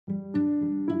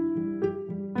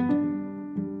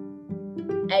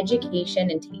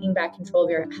education and taking back control of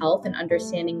your health and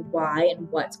understanding why and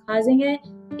what's causing it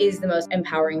is the most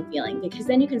empowering feeling, because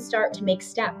then you can start to make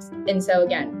steps. And so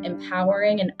again,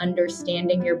 empowering and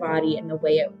understanding your body and the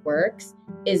way it works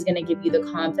is going to give you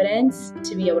the confidence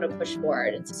to be able to push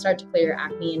forward and to start to clear your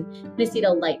acne and to see the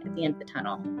light at the end of the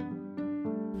tunnel.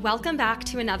 Welcome back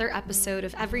to another episode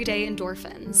of Everyday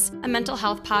Endorphins, a mental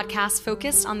health podcast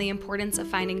focused on the importance of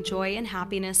finding joy and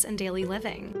happiness in daily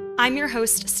living. I'm your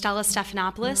host, Stella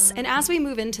Stephanopoulos, and as we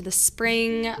move into the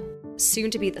spring,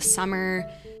 soon to be the summer,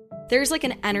 there's like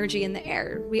an energy in the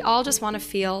air. We all just want to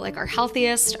feel like our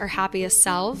healthiest, our happiest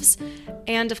selves.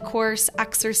 And of course,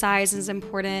 exercise is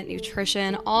important,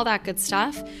 nutrition, all that good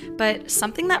stuff. But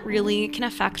something that really can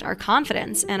affect our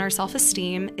confidence and our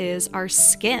self-esteem is our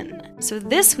skin. So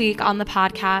this week on the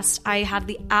podcast, I had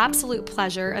the absolute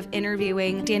pleasure of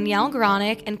interviewing Danielle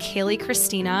Gronich and Kayleigh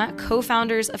Christina,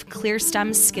 co-founders of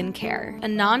Clearstem Skincare, a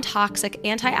non-toxic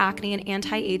anti-acne and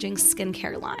anti-aging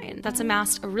skincare line that's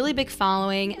amassed a really big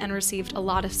following and received a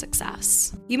lot of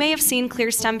success. You may have seen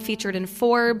Clearstem featured in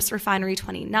Forbes, Refinery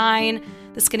 29,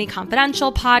 the Skinny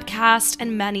Confidential podcast,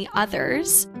 and many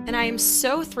others. And I am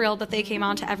so thrilled that they came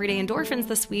on to Everyday Endorphins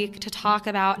this week to talk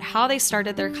about how they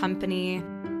started their company,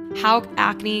 how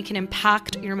acne can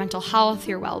impact your mental health,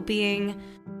 your well-being,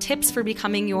 tips for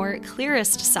becoming your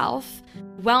clearest self,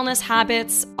 wellness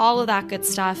habits, all of that good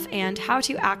stuff, and how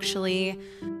to actually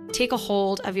take a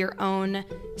hold of your own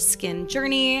skin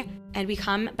journey and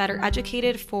become better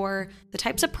educated for the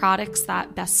types of products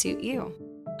that best suit you.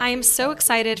 I am so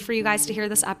excited for you guys to hear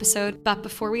this episode, but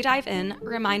before we dive in, a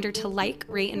reminder to like,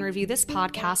 rate, and review this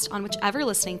podcast on whichever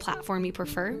listening platform you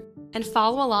prefer, and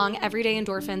follow along Everyday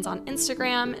Endorphins on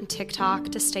Instagram and TikTok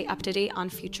to stay up to date on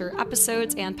future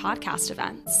episodes and podcast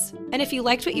events. And if you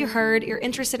liked what you heard, you're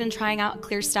interested in trying out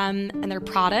Clearstem and their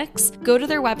products, go to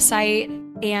their website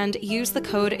and use the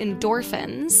code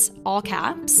ENDORPHINS, all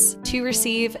caps, to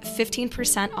receive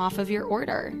 15% off of your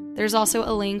order. There's also a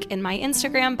link in my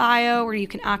Instagram bio where you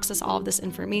can access all of this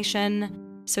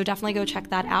information. So definitely go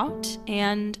check that out,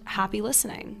 and happy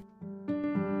listening.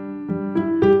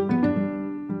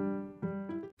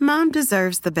 Mom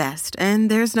deserves the best,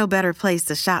 and there's no better place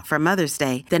to shop for Mother's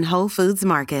Day than Whole Foods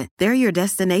Market. They're your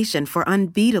destination for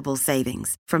unbeatable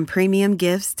savings, from premium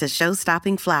gifts to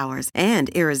show-stopping flowers and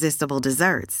irresistible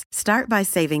desserts. Start by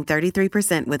saving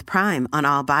 33% with Prime on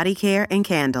all body care and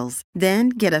candles. Then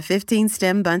get a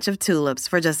 15-stem bunch of tulips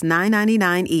for just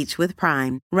 $9.99 each with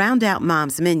Prime. Round out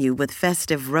Mom's menu with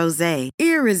festive rosé,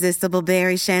 irresistible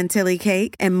berry chantilly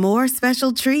cake, and more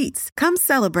special treats. Come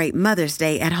celebrate Mother's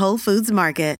Day at Whole Foods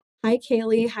Market. Hi,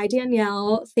 Kayleigh. Hi,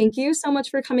 Danielle. Thank you so much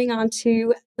for coming on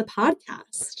to the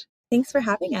podcast. Thanks for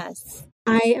having us.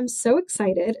 I am so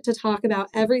excited to talk about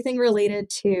everything related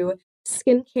to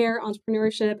skincare,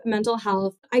 entrepreneurship, mental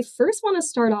health. I first want to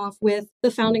start off with the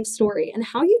founding story and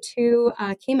how you two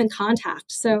came in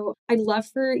contact. So I'd love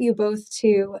for you both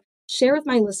to share with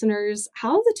my listeners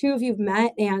how the two of you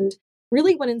met and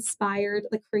really what inspired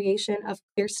the creation of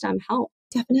Clearstem Health.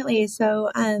 Definitely. So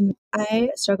I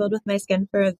struggled with my skin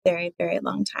for a very, very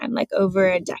long time, like over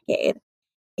a decade,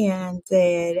 and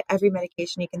did every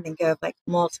medication you can think of like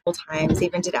multiple times,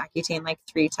 even did Accutane like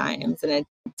 3 times, and it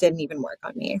didn't even work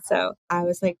on me. So I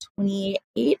was like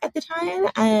 28 at the time,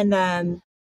 and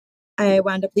I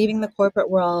wound up leaving the corporate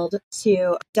world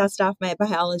to dust off my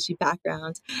biology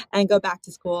background and go back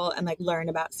to school and like learn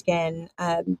about skin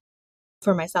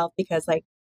for myself, because like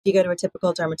you go to a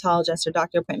typical dermatologist or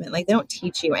doctor appointment, like they don't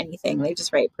teach you anything. They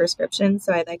just write prescriptions.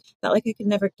 So I like felt like I could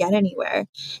never get anywhere.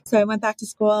 So I went back to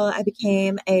school. I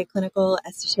became a clinical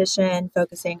esthetician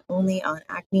focusing only on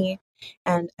acne.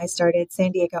 And I started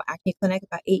San Diego Acne Clinic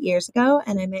about 8 years ago.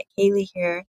 And I met Kayleigh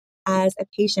here as a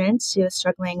patient. She was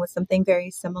struggling with something very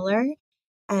similar.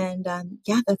 And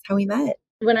that's how we met.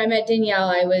 When I met Danielle,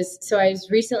 I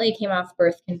recently came off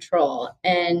birth control,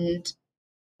 and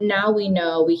now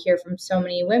we hear from so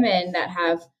many women that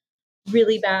have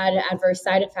really bad adverse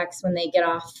side effects when they get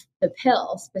off the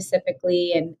pill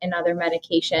specifically and other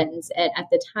medications. And at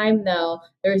the time, though,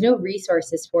 there was no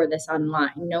resources for this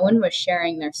online. No one was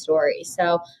sharing their story.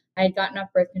 So I had gotten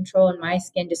off birth control and my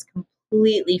skin just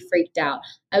completely freaked out.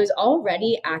 I was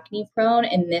already acne prone,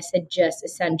 and this had just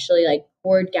essentially like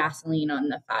poured gasoline on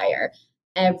the fire.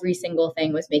 Every single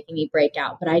thing was making me break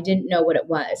out, but I didn't know what it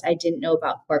was. I didn't know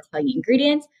about pore plugging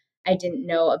ingredients. I didn't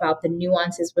know about the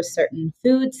nuances with certain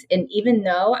foods. And even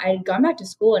though I had gone back to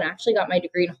school and actually got my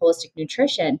degree in holistic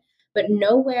nutrition, but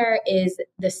nowhere is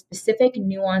the specific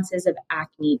nuances of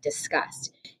acne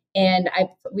discussed. And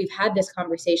we've had this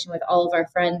conversation with all of our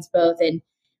friends, both in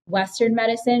Western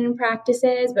medicine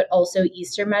practices, but also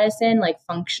Eastern medicine, like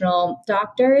functional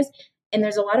doctors. And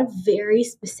there's a lot of very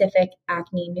specific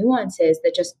acne nuances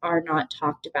that just are not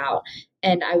talked about.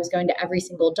 And I was going to every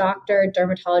single doctor,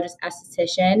 dermatologist,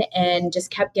 esthetician, and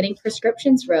just kept getting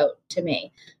prescriptions wrote to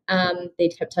me. They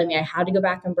kept telling me I had to go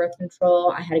back on birth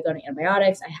control. I had to go on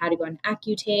antibiotics. I had to go on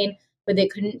Accutane, but they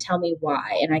couldn't tell me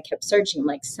why. And I kept searching,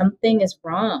 like, something is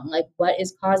wrong. Like, what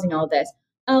is causing all this?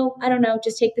 Oh, I don't know.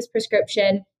 Just take this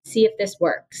prescription, see if this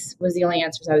works, was the only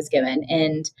answers I was given.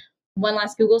 And one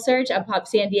last Google search, I popped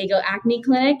San Diego Acne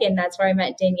Clinic, and that's where I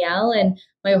met Danielle. And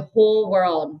my whole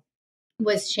world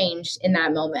was changed in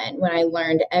that moment when I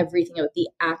learned everything about the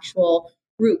actual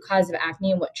root cause of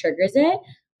acne and what triggers it.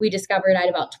 We discovered I had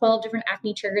about 12 different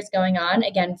acne triggers going on,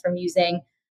 again, from using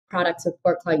products with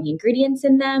pore clogging ingredients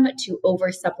in them to over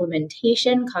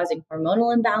supplementation causing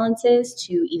hormonal imbalances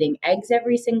to eating eggs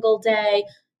every single day.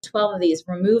 12 of these,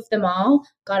 removed them all,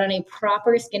 got on a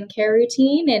proper skincare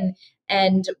routine.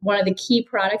 And one of the key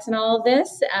products in all of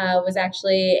this was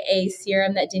actually a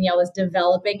serum that Danielle was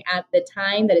developing at the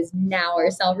time that is now our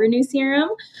Cell Renew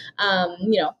serum.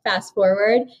 Fast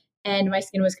forward, and my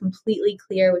skin was completely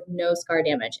clear with no scar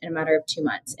damage in a matter of 2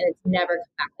 months. And it's never come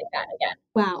back like that again.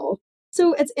 Wow.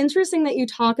 So it's interesting that you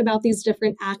talk about these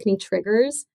different acne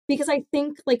triggers, because I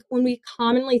think like when we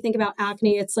commonly think about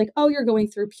acne, it's like, oh, you're going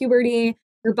through puberty,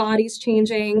 your body's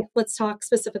changing. Let's talk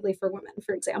specifically for women,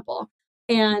 for example.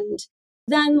 And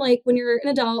then like when you're an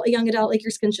adult, a young adult, like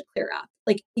your skin should clear up.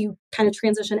 Like you kind of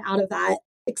transition out of that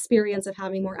experience of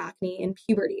having more acne in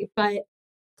puberty. But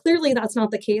clearly that's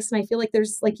not the case. And I feel like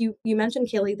there's, like you mentioned,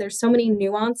 Kayleigh, there's so many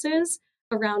nuances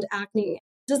around acne.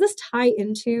 Does this tie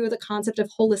into the concept of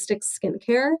holistic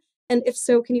skincare? And if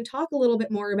so, can you talk a little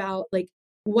bit more about like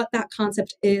what that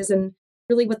concept is and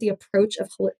really what the approach of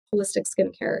holistic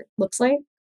skincare looks like?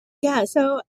 Yeah,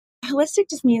 so holistic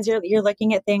just means you're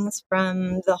looking at things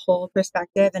from the whole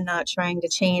perspective and not trying to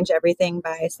change everything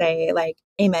by, say, like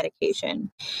a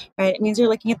medication, right? It means you're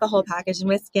looking at the whole package. And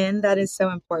with skin, that is so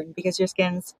important because your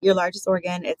skin's your largest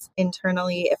organ. It's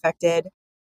internally affected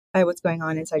by what's going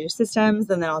on inside your systems.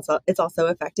 And then also it's also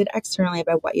affected externally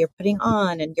by what you're putting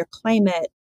on and your climate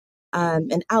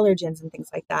and allergens and things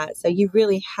like that. So you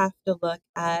really have to look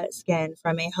at skin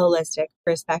from a holistic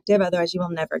perspective. Otherwise, you will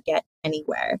never get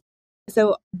anywhere.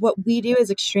 So what we do is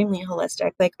extremely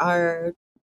holistic. Like and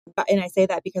I say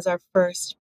that because our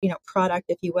first, product,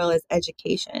 if you will, is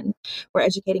education. We're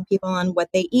educating people on what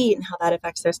they eat and how that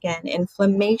affects their skin,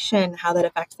 inflammation, how that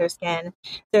affects their skin.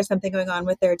 If there's something going on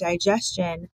with their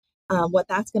digestion, what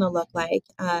that's going to look like.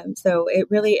 So it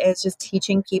really is just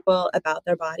teaching people about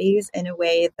their bodies in a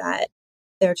way that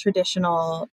their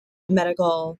traditional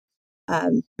medical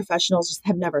professionals just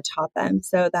have never taught them.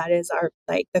 So that is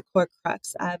the core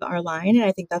crux of our line. And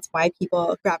I think that's why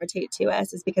people gravitate to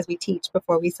us, is because we teach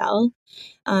before we sell.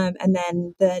 And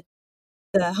then the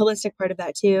holistic part of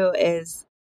that too is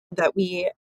that we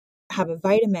have a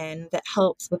vitamin that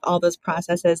helps with all those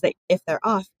processes that, if they're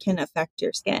off, can affect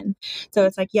your skin. So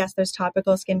it's like, yes, there's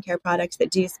topical skincare products that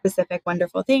do specific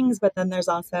wonderful things, but then there's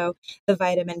also the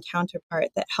vitamin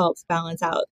counterpart that helps balance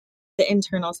out the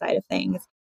internal side of things.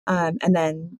 And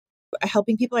then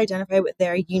helping people identify what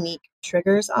their unique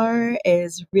triggers are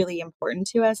is really important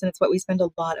to us. And it's what we spend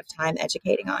a lot of time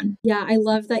educating on. Yeah, I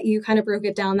love that you kind of broke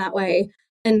it down that way.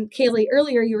 And Kayleigh,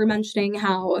 earlier you were mentioning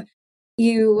how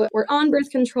you were on birth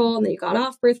control and then you got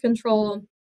off birth control.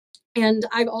 And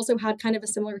I've also had kind of a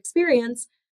similar experience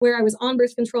where I was on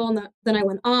birth control and then I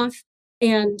went off.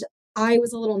 And I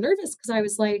was a little nervous because I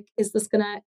was like, is this going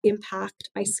to impact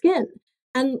my skin?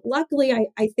 And luckily,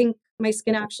 I think my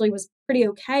skin actually was pretty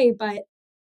okay. But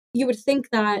you would think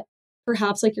that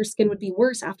perhaps like your skin would be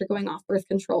worse after going off birth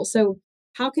control. So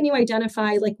how can you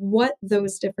identify like what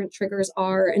those different triggers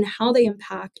are and how they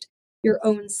impact your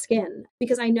own skin?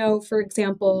 Because I know, for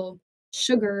example,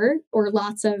 sugar or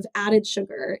lots of added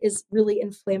sugar is really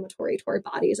inflammatory to our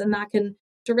bodies, and that can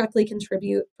directly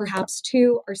contribute perhaps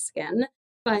to our skin.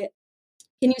 But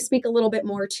can you speak a little bit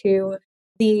more to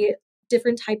the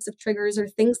different types of triggers or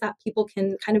things that people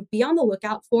can kind of be on the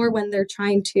lookout for when they're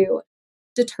trying to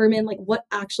determine like what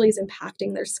actually is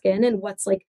impacting their skin and what's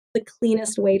like the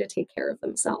cleanest way to take care of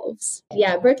themselves?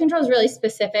 Yeah, birth control is really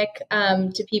specific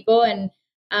to people, and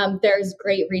there's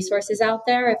great resources out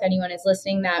there if anyone is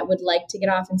listening that would like to get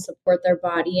off and support their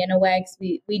body in a way.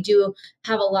 Because we do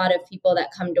have a lot of people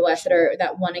that come to us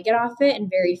that want to get off it and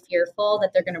very fearful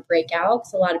that they're going to break out.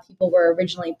 Because a lot of people were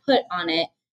originally put on it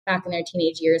back in their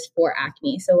teenage years for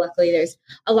acne. So luckily there's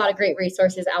a lot of great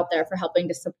resources out there for helping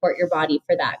to support your body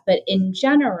for that. But in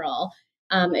general,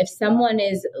 if someone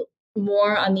is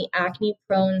more on the acne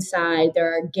prone side,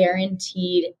 there are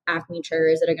guaranteed acne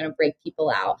triggers that are going to break people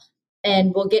out.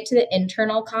 And we'll get to the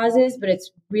internal causes, but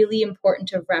it's really important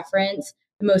to reference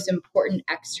the most important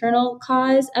external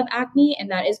cause of acne, and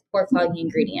that is pore clogging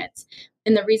ingredients.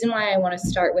 And the reason why I want to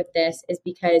start with this is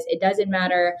because it doesn't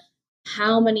matter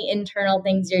how many internal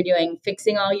things you're doing,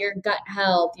 fixing all your gut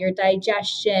health, your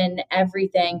digestion,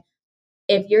 everything.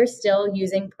 If you're still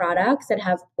using products that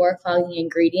have pore clogging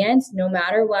ingredients, no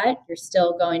matter what, you're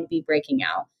still going to be breaking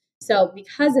out. So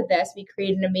because of this, we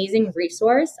created an amazing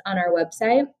resource on our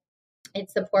website.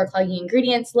 It's the pore clogging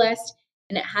ingredients list,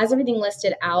 and it has everything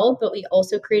listed out, but we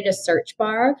also created a search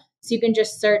bar. So you can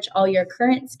just search all your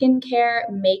current skincare,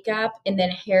 makeup, and then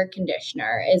hair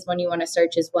conditioner is when you want to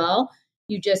search as well.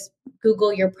 You just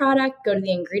Google your product, go to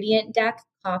the ingredient deck,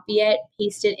 copy it,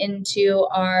 paste it into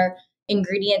our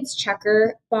ingredients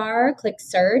checker bar, click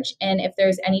search. And if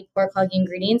there's any pore clogging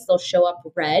ingredients, they'll show up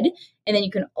red. And then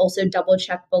you can also double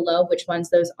check below which ones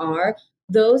those are.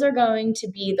 Those are going to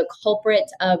be the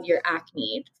culprits of your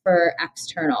acne for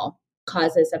external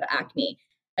causes of acne.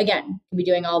 Again, you can be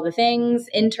doing all the things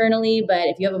internally, but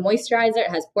if you have a moisturizer, it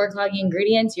has pore clogging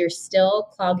ingredients, you're still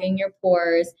clogging your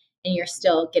pores and you're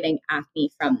still getting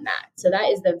acne from that. So that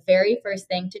is the very first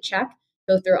thing to check.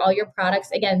 Go through all your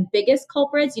products. Again, biggest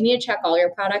culprits, you need to check all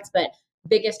your products, but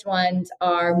biggest ones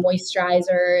are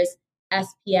moisturizers,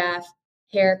 SPF,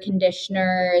 hair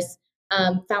conditioners,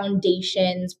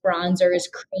 foundations, bronzers,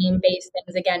 cream-based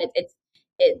things. Again, it's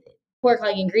pore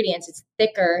clogging ingredients. It's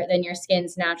thicker than your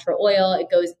skin's natural oil. It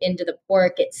goes into the pore,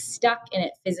 it gets stuck, and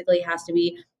it physically has to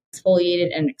be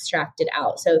exfoliated and extracted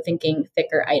out. So thinking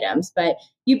thicker items, but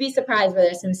you'd be surprised where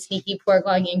there's some sneaky pore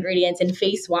clogging ingredients in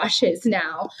face washes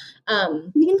now.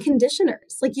 Even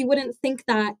conditioners, like you wouldn't think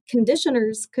that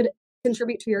conditioners could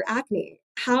contribute to your acne.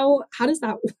 How does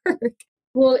that work?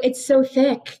 Well, it's so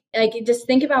thick. Like, just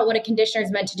think about what a conditioner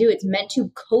is meant to do. It's meant to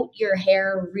coat your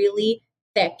hair really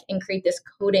thick and create this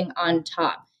coating on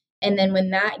top. And then when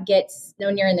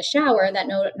you're in the shower, that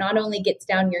not only gets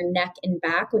down your neck and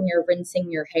back when you're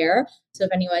rinsing your hair. So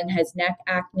if anyone has neck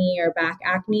acne or back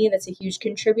acne, that's a huge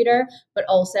contributor. But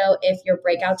also if your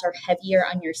breakouts are heavier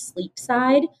on your sleep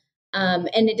side,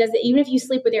 and it does, even if you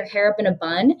sleep with your hair up in a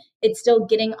bun, it's still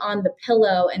getting on the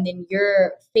pillow, and then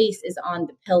your face is on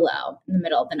the pillow in the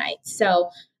middle of the night. So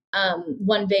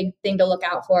one big thing to look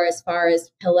out for as far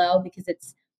as pillow, because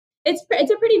it's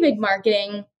a pretty big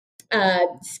marketing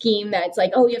scheme that's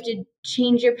like, oh, you have to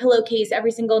change your pillowcase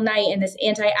every single night in this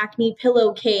anti-acne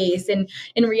pillowcase. And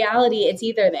in reality, it's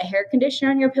either the hair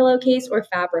conditioner on your pillowcase or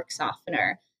fabric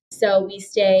softener. So we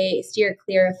steer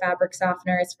clear of fabric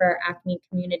softeners for our acne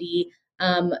community.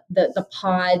 The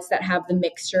pods that have the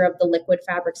mixture of the liquid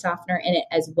fabric softener in it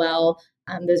as well.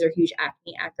 Those are huge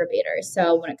acne aggravators.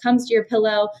 So when it comes to your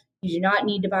pillow, you do not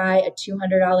need to buy a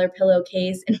 $200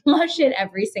 pillowcase and wash it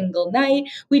every single night.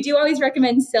 We do always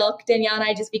recommend silk, Danielle and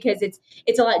I, just because it's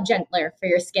a lot gentler for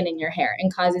your skin and your hair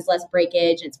and causes less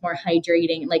breakage. And it's more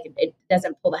hydrating. Like, it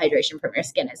doesn't pull the hydration from your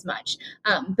skin as much.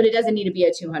 But it doesn't need to be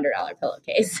a $200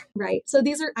 pillowcase. Right. So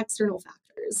these are external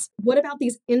factors. What about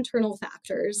these internal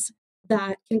factors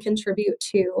that can contribute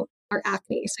to our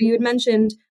acne? So you had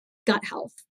mentioned gut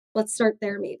health. Let's start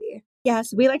there maybe. Yeah,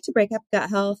 so we like to break up gut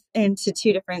health into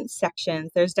two different sections.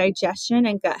 There's digestion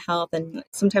and gut health, and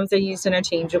sometimes they're used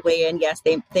interchangeably. And yes,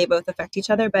 they both affect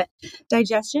each other. But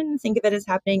digestion, think of it as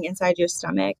happening inside your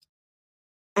stomach.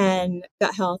 And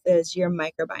gut health is your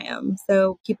microbiome.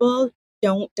 So people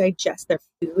don't digest their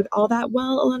food all that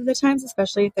well a lot of the times,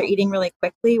 especially if they're eating really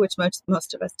quickly, which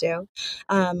most of us do.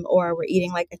 Or we're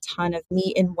eating like a ton of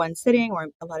meat in one sitting, or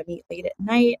a lot of meat late at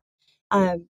night.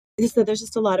 So there's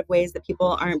just a lot of ways that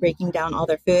people aren't breaking down all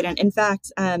their food. And in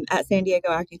fact, at San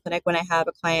Diego Acne Clinic, when I have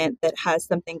a client that has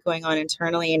something going on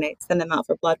internally and I send them out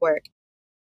for blood work,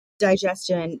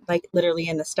 digestion, like literally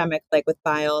in the stomach, like with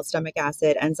bile, stomach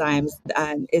acid, enzymes,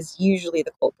 is usually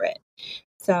the culprit.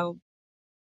 So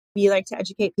we like to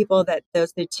educate people that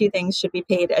those the two things should be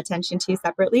paid attention to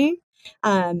separately.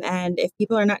 And if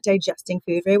people are not digesting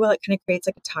food very well, it kind of creates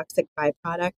like a toxic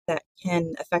byproduct that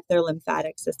can affect their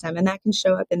lymphatic system. And that can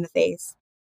show up in the face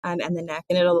and the neck.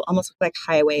 And it'll almost look like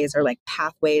highways or like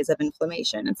pathways of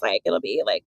inflammation. It's like, it'll be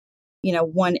like,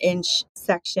 1 inch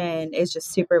section is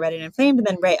just super red and inflamed. And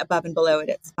then right above and below it,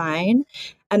 it's fine.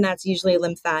 And that's usually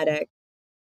lymphatic,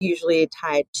 usually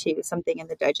tied to something in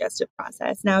the digestive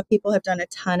process. Now, if people have done a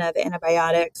ton of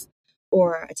antibiotics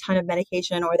or a ton of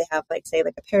medication, or they have like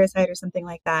a parasite or something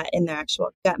like that in their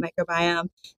actual gut microbiome,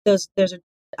 there's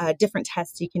different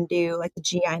tests you can do, like the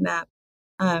GI map,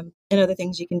 and other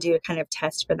things you can do to kind of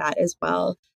test for that as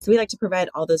well. So we like to provide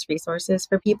all those resources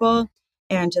for people.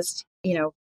 and just,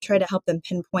 try to help them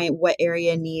pinpoint what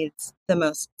area needs the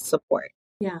most support.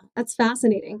 Yeah, that's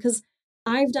fascinating because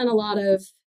I've done a lot of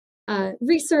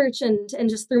research and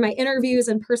just through my interviews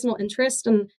and personal interest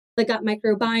and the gut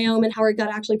microbiome and how our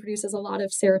gut actually produces a lot of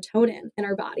serotonin in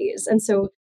our bodies. And so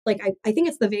I think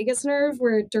it's the vagus nerve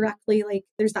where directly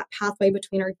there's that pathway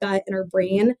between our gut and our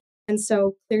brain. And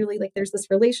so clearly there's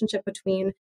this relationship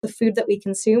between the food that we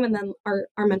consume and then our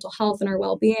mental health and our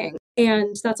well-being.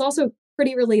 And that's also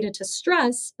pretty related to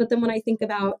stress. But then when I think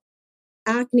about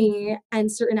acne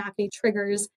and certain acne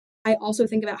triggers, I also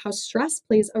think about how stress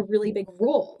plays a really big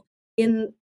role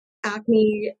in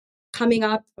acne coming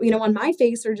up, on my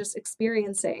face or just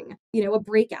experiencing, a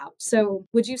breakout. So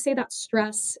would you say that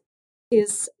stress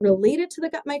is related to the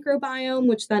gut microbiome,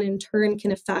 which then in turn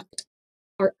can affect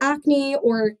our acne,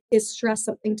 or is stress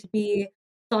something to be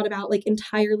thought about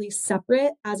entirely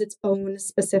separate as its own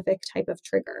specific type of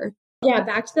trigger? Yeah,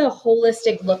 back to the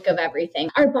holistic look of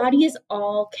everything. Our body is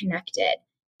all connected.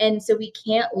 And so we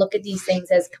can't look at these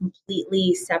things as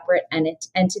completely separate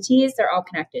entities. They're all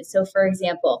connected. So for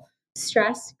example,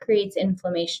 stress creates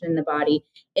inflammation in the body.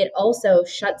 It also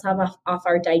shuts off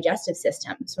our digestive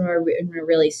system. So when we're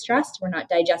really stressed, we're not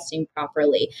digesting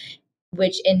properly,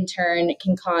 which in turn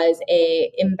can cause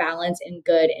a imbalance in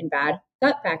good and bad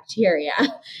gut bacteria.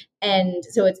 And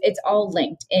so it's all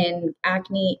linked. And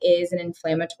acne is an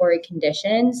inflammatory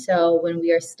condition. So when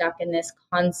we are stuck in this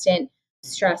constant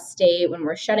stress state, when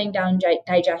we're shutting down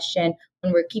digestion,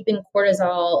 when we're keeping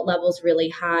cortisol levels really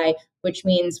high, which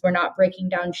means we're not breaking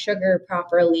down sugar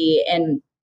properly, and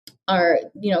our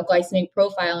glycemic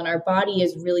profile in our body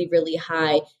is really, really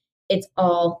high. It's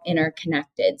all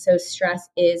interconnected. So stress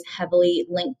is heavily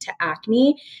linked to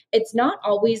acne. It's not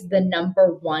always the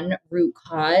number one root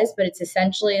cause, but it's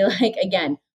essentially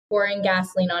again, pouring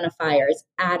gasoline on a fire, is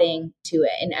adding to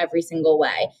it in every single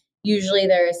way. Usually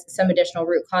there's some additional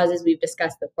root causes. We've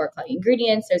discussed the poor quality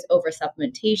ingredients. There's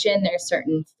oversupplementation. There's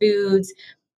certain foods.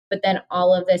 But then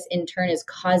all of this in turn is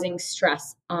causing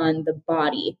stress on the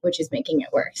body, which is making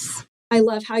it worse. I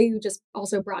love how you just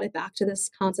also brought it back to this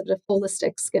concept of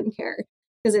holistic skincare,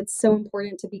 because it's so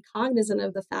important to be cognizant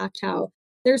of the fact how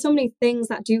there are so many things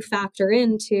that do factor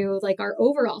into our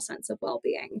overall sense of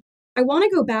well-being. I want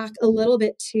to go back a little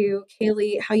bit to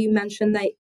Kayleigh, how you mentioned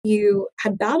that you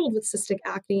had battled with cystic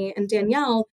acne, and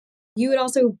Danielle, you had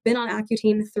also been on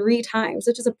Accutane 3 times,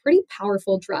 which is a pretty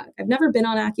powerful drug. I've never been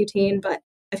on Accutane, but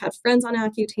I've had friends on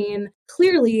Accutane.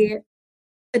 Clearly,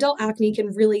 adult acne can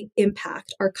really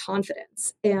impact our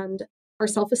confidence and our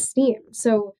self-esteem.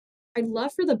 So I'd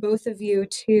love for the both of you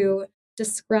to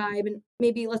describe, and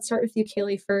maybe let's start with you,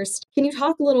 Kayleigh, first. Can you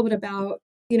talk a little bit about,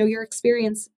 your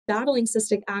experience battling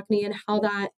cystic acne and how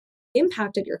that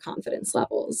impacted your confidence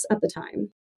levels at the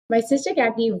time? My cystic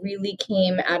acne really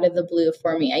came out of the blue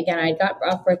for me. Again, I got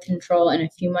off birth control, and a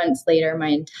few months later, my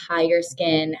entire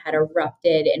skin had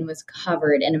erupted and was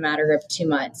covered in a matter of 2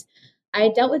 months. I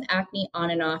had dealt with acne on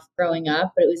and off growing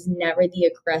up, but it was never the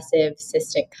aggressive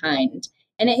cystic kind.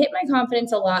 And it hit my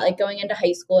confidence a lot. Going into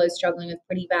high school, I was struggling with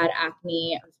pretty bad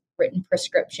acne. I was written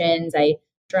prescriptions. I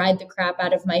dried the crap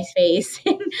out of my face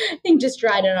and I think just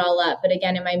dried it all up. But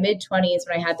again, in my mid-20s,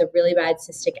 when I had the really bad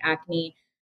cystic acne,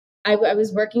 I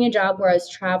was working a job where I was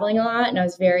traveling a lot and I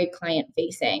was very client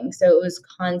facing. So it was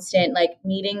constant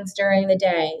meetings during the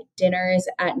day, dinners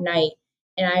at night.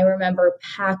 And I remember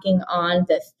packing on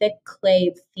the thick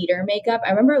clay theater makeup. I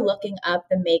remember looking up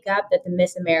the makeup that the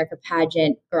Miss America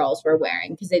pageant girls were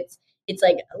wearing, because it's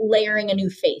like layering a new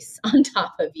face on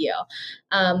top of you.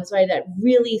 So I had that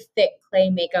really thick clay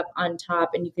makeup on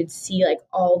top, and you could see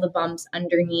all the bumps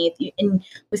underneath. And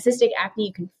with cystic acne,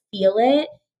 you can feel it.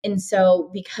 And so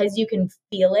because you can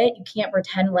feel it, you can't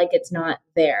pretend like it's not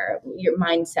there, your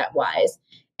mindset wise.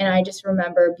 And I just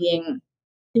remember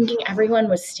thinking everyone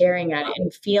was staring at it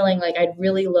and feeling like I had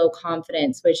really low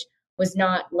confidence, which was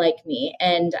not like me.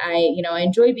 And I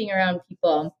enjoy being around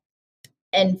people,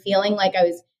 and feeling like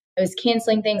I was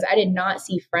canceling things. I did not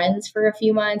see friends for a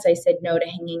few months. I said no to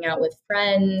hanging out with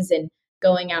friends and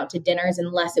going out to dinners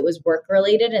unless it was work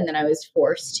related, and then I was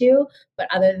forced to. But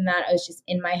other than that, I was just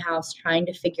in my house trying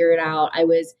to figure it out. I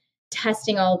was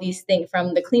testing all these things,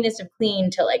 from the cleanest of clean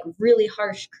to really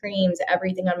harsh creams,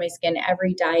 everything on my skin,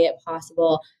 every diet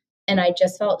possible. And I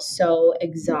just felt so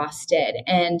exhausted.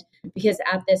 And because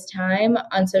at this time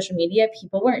on social media,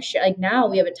 people weren't now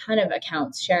we have a ton of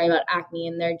accounts sharing about acne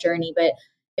and their journey, but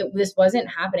this wasn't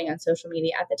happening on social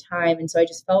media at the time. And so I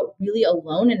just felt really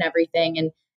alone in everything.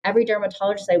 And every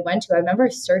dermatologist I went to, I remember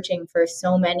searching for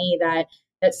so many that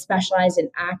specialized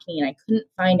in acne, and I couldn't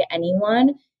find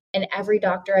anyone. And every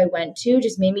doctor I went to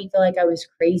just made me feel like I was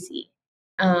crazy.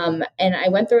 And I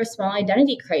went through a small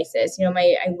identity crisis.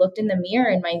 I looked in the mirror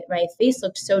and my face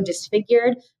looked so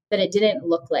disfigured that it didn't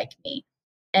look like me.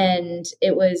 And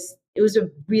it was a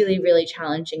really, really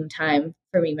challenging time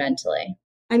for me mentally.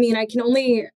 I mean, I can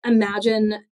only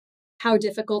imagine how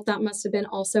difficult that must have been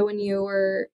also when you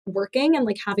were working and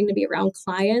like having to be around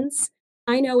clients.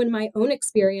 I know in my own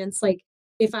experience, like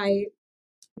if I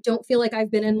don't feel like I've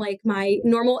been in like my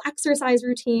normal exercise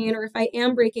routine, or if I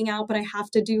am breaking out, but I have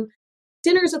to do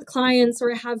dinners with clients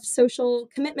or I have social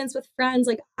commitments with friends,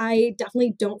 like I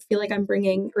definitely don't feel like I'm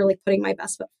bringing or like putting my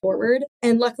best foot forward.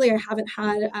 And luckily I haven't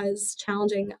had as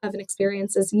challenging of an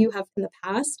experience as you have in the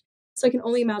past. So I can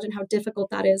only imagine how difficult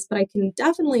that is, but I can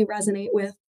definitely resonate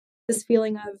with this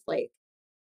feeling of like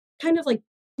kind of like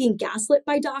being gaslit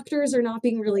by doctors or not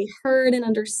being really heard and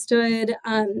understood.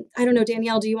 I don't know,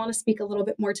 Danielle, do you want to speak a little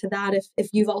bit more to that if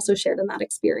you've also shared in that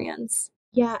experience?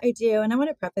 Yeah, I do. And I want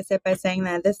to preface it by saying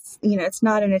that this, it's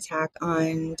not an attack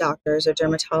on doctors or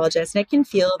dermatologists. And it can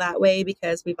feel that way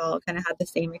because we've all kind of had the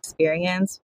same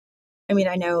experience. I mean,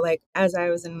 I know like as I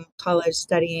was in college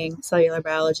studying cellular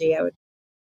biology,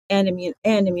 and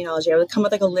immunology, I would come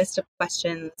with like a list of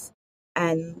questions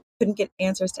and couldn't get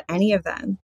answers to any of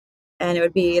them. And it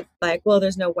would be like, well,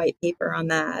 there's no white paper on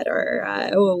that, or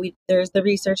there's the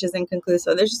research is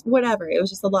inconclusive. There's just whatever. It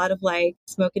was just a lot of like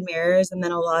smoke and mirrors, and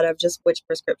then a lot of just which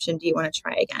prescription do you want to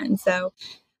try again? So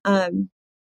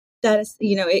that is,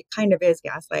 it kind of is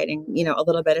gaslighting, a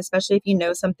little bit, especially if you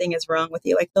know something is wrong with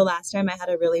you. Like the last time I had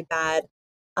a really bad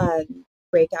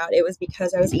breakout, it was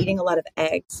because I was eating a lot of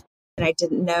eggs, and I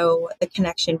didn't know the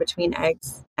connection between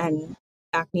eggs and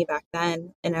acne back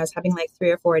then, and I was having like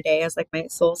 3 or 4 a day as like my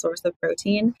sole source of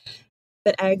protein.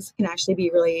 But eggs can actually be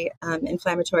really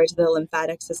inflammatory to the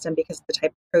lymphatic system because of the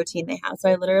type of protein they have. So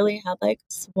I literally had like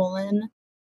swollen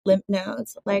lymph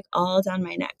nodes like all down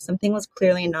my neck. Something was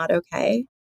clearly not okay,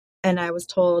 and I was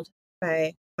told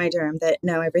by my derm that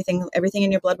no, everything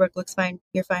in your blood work looks fine,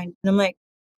 you're fine. And I'm like,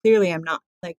 clearly I'm not.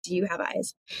 Like, do you have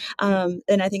eyes?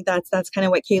 And I think that's kind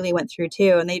of what Kayleigh went through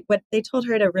too. And they told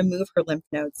her to remove her lymph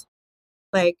nodes.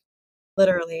 Like,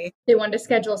 literally. They wanted to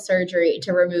schedule surgery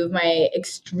to remove my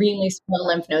extremely small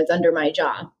lymph nodes under my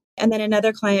jaw. And then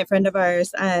another client friend of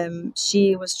ours,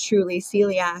 she was truly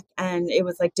celiac, and it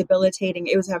was like debilitating.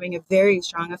 It was having a very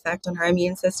strong effect on her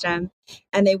immune system.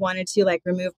 And they wanted to like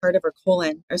remove part of her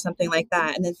colon or something like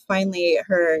that. And then finally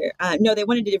they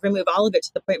wanted to remove all of it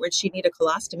to the point where she'd need a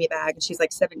colostomy bag. And she's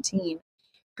like 17.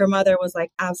 Her mother was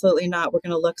like, absolutely not. We're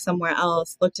going to look somewhere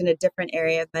else, looked in a different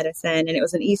area of medicine. And it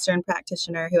was an Eastern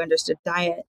practitioner who understood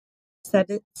diet, said,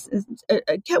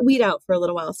 cut weed out for a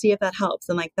little while, see if that helps.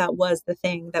 And like, that was the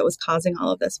thing that was causing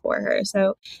all of this for her.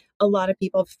 So a lot of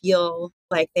people feel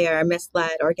like they are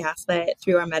misled or gaslit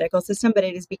through our medical system, but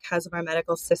it is because of our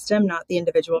medical system, not the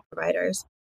individual providers.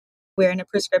 We're in a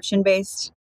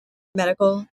prescription-based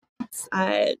medical,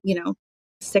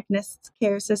 sickness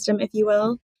care system, if you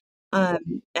will.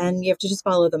 And you have to just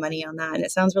follow the money on that. And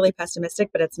it sounds really pessimistic,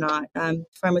 but it's not.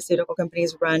 Pharmaceutical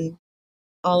companies run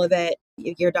all of it.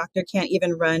 Your doctor can't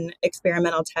even run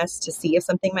experimental tests to see if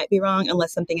something might be wrong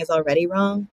unless something is already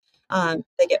wrong.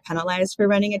 They get penalized for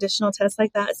running additional tests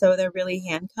like that. So they're really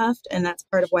handcuffed. And that's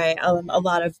part of why a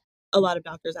lot of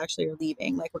doctors actually are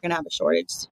leaving. Like, we're going to have a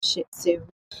shortage soon.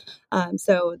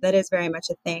 So that is very much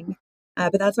a thing.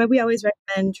 But that's why we always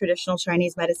recommend traditional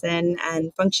Chinese medicine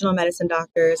and functional medicine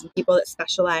doctors and people that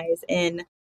specialize in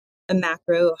a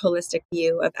macro holistic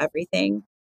view of everything,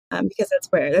 because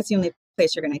that's the only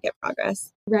place you're going to get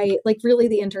progress. Right. Like really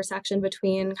the intersection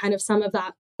between kind of some of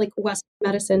that like Western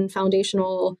medicine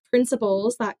foundational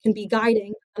principles that can be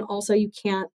guiding. And also you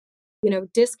can't,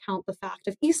 discount the fact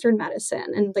of Eastern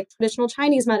medicine and like traditional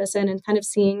Chinese medicine, and kind of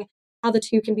seeing how the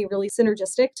two can be really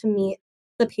synergistic to meet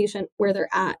the patient where they're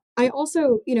at. I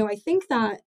also, I think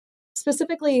that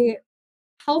specifically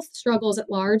health struggles at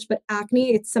large, but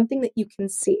acne, it's something that you can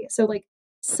see. So like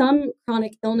some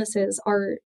chronic illnesses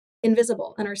are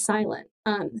invisible and are silent.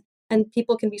 And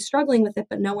people can be struggling with it,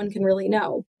 but no one can really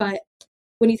know. But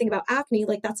when you think about acne,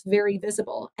 like that's very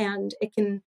visible and it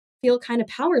can feel kind of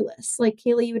powerless. Like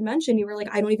Kayleigh, you had mentioned, you were like,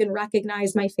 I don't even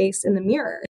recognize my face in the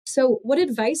mirror. So what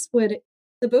advice would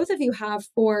the both of you have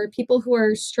for people who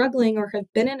are struggling or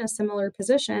have been in a similar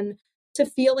position to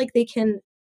feel like they can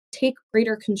take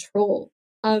greater control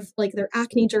of like their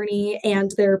acne journey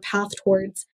and their path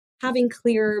towards having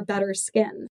clearer, better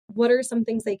skin? What are some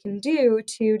things they can do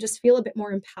to just feel a bit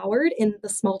more empowered in the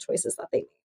small choices that they make?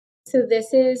 So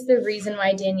this is the reason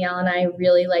why Danielle and I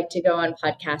really like to go on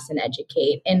podcasts and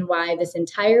educate, and why this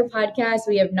entire podcast,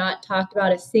 we have not talked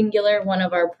about a singular one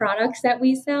of our products that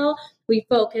we sell. We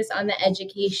focus on the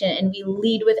education, and we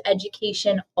lead with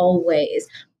education always,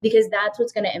 because that's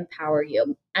what's going to empower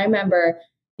you. I remember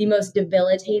the most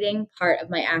debilitating part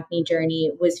of my acne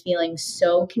journey was feeling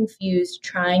so confused,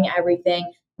 trying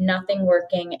everything, nothing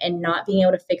working, and not being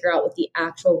able to figure out what the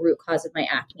actual root cause of my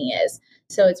acne is.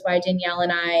 So it's why Danielle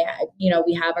and I,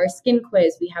 we have our skin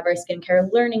quiz, we have our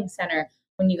skincare learning center.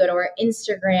 When you go to our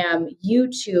Instagram,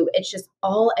 YouTube, it's just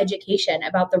all education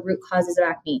about the root causes of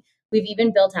acne. We've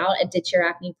even built out a Ditch Your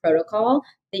Acne protocol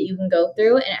that you can go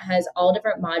through, and it has all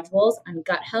different modules on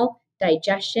gut health,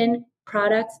 digestion,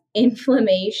 products,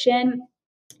 inflammation,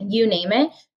 you name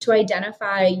it, to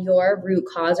identify your root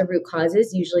cause or root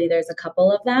causes. Usually there's a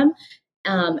couple of them.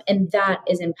 And that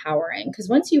is empowering, because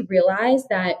once you realize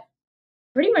that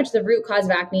pretty much the root cause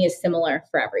of acne is similar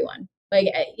for everyone. Like,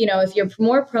 if you're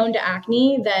more prone to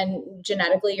acne, then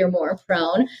genetically you're more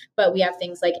prone. But we have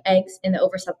things like eggs and the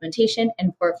oversupplementation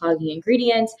and pore clogging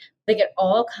ingredients. Like, it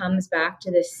all comes back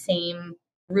to the same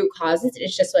root causes.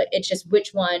 It's just which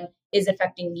one is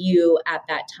affecting you at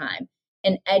that time.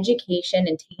 And education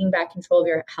and taking back control of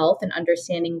your health and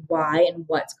understanding why and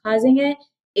what's causing it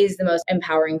is the most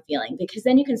empowering feeling, because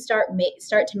then you can start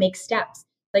to make steps.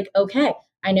 Like, okay,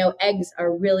 I know eggs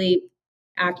are really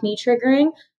acne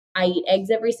triggering. I eat eggs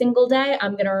every single day.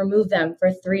 I'm going to remove them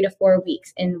for 3 to 4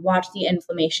 weeks and watch the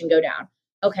inflammation go down.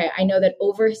 Okay, I know that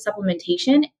over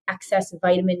supplementation, excess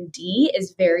vitamin D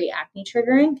is very acne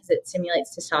triggering because it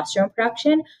stimulates testosterone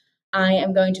production. I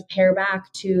am going to pare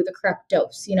back to the correct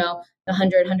dose, the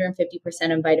 100,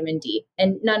 150% of vitamin D.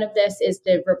 And none of this is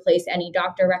to replace any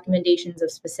doctor recommendations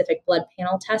of specific blood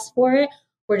panel tests for it.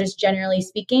 We're just generally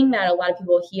speaking that a lot of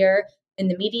people hear in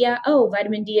the media, oh,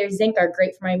 vitamin D or zinc are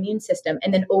great for my immune system,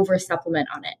 and then over supplement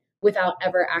on it without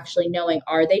ever actually knowing,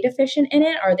 are they deficient in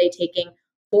it? Are they taking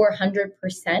 400%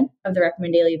 of the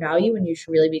recommended daily value when you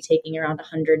should really be taking around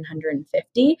 100,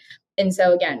 150? And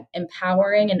so again,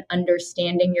 empowering and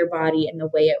understanding your body and the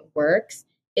way it works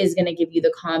is going to give you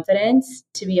the confidence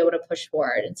to be able to push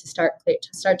forward and to start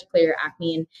to clear your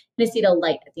acne and to see the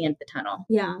light at the end of the tunnel.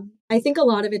 Yeah, I think a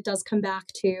lot of it does come back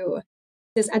to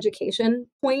this education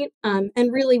point,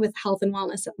 and really with health and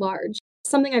wellness at large.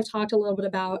 Something I've talked a little bit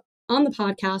about on the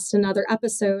podcast and other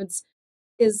episodes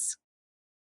is,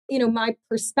 my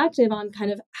perspective on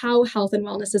kind of how health and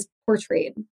wellness is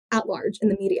portrayed at large in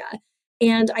the media.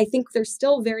 And I think there's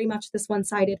still very much this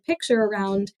one-sided picture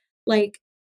around like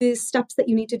the steps that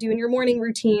you need to do in your morning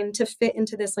routine to fit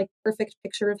into this like perfect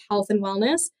picture of health and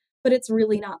wellness, but it's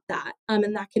really not that. And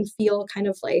that can feel kind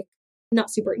of like not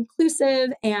super inclusive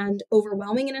and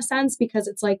overwhelming in a sense, because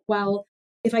it's like, well,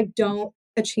 if I don't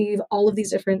achieve all of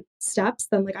these different steps,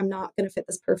 then like I'm not going to fit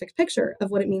this perfect picture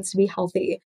of what it means to be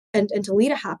healthy and to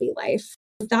lead a happy life.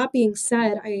 With that being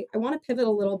said, I want to pivot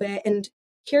a little bit and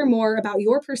hear more about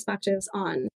your perspectives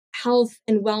on health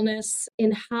and wellness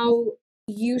and how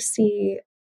you see,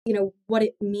 what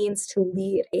it means to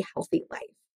lead a healthy life,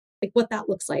 like what that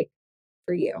looks like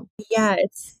for you. Yeah,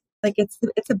 it's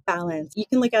a balance. You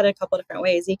can look at it a couple different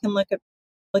ways. You can look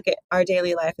at our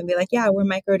daily life and be like, yeah, we're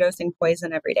microdosing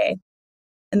poison every day.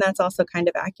 And that's also kind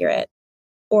of accurate.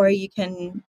 Or you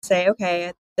can say,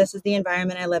 okay, this is the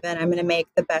environment I live in. I'm going to make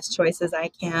the best choices I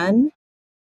can.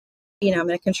 I'm going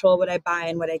to control what I buy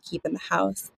and what I keep in the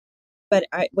house. But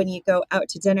when you go out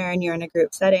to dinner and you're in a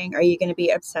group setting, are you going to be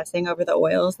obsessing over the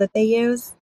oils that they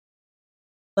use?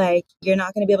 Like, you're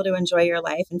not going to be able to enjoy your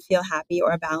life and feel happy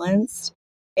or balanced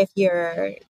if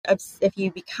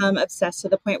you become obsessed to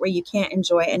the point where you can't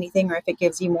enjoy anything, or if it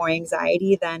gives you more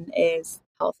anxiety than is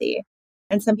healthy.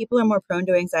 And some people are more prone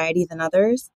to anxiety than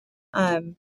others.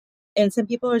 And some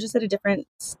people are just at a different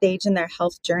stage in their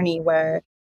health journey where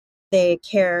they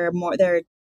care more. They're,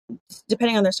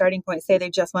 depending on their starting point, say they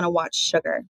just want to watch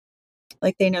sugar.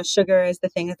 Like, they know sugar is the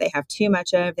thing that they have too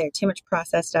much of. They have too much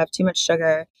processed stuff, too much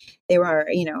sugar. They were,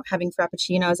 having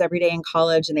frappuccinos every day in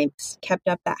college, and they've kept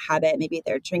up that habit. Maybe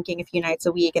they're drinking a few nights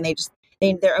a week, and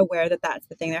they're aware that that's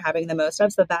the thing they're having the most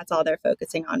of. So that's all they're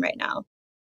focusing on right now.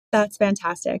 That's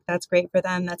fantastic. That's great for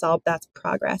them. That's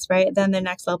progress, right? Then the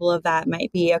next level of that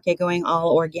might be, okay, going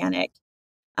all organic,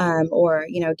 or,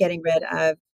 getting rid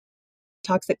of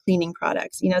toxic cleaning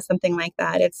products, something like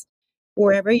that. It's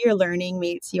wherever your learning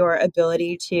meets your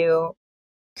ability to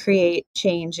create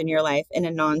change in your life in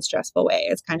a non-stressful way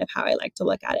is kind of how I like to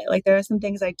look at it. Like, there are some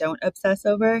things I don't obsess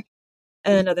over,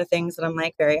 and other things that I'm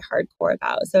like very hardcore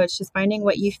about. So it's just finding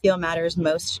what you feel matters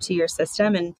most to your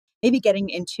system, and maybe getting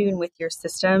in tune with your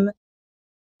system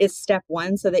is step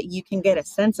one so that you can get a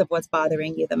sense of what's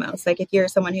bothering you the most. Like if you're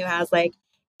someone who has like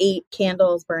 8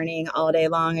 candles burning all day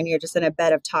long and you're just in a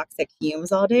bed of toxic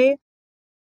fumes all day,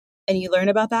 and you learn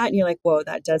about that and you're like, whoa,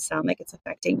 that does sound like it's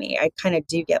affecting me. I kind of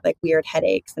do get like weird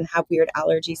headaches and have weird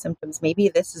allergy symptoms. Maybe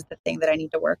this is the thing that I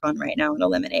need to work on right now and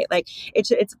eliminate. Like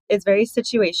it's very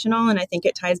situational. And I think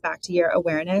it ties back to your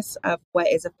awareness of what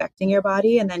is affecting your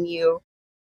body. And then you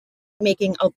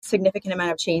making a significant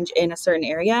amount of change in a certain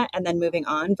area and then moving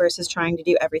on versus trying to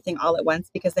do everything all at once,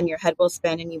 because then your head will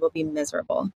spin and you will be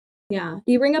miserable. Yeah.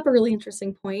 You bring up a really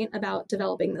interesting point about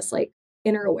developing this like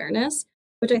inner awareness,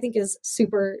 which I think is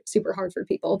super, super hard for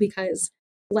people because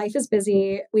life is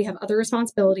busy. We have other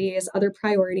responsibilities, other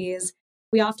priorities.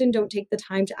 We often don't take the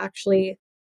time to actually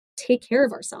take care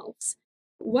of ourselves.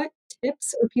 What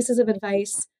tips or pieces of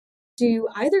advice do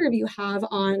either of you have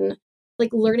on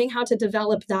like learning how to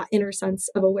develop that inner sense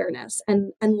of awareness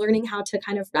and learning how to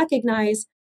kind of recognize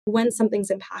when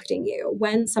something's impacting you,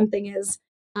 when something is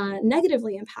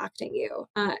negatively impacting you?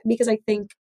 Because I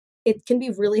think it can be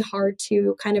really hard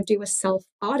to kind of do a self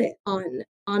audit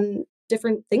on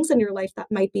different things in your life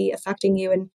that might be affecting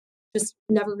you and just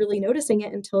never really noticing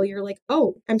it until you're like,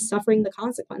 oh, I'm suffering the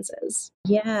consequences.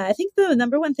 Yeah, I think the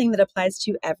number one thing that applies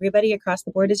to everybody across the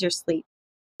board is your sleep.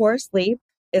 Poor sleep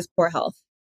is poor health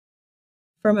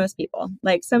for most people.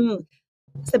 Like some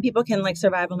people can like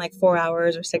survive on like 4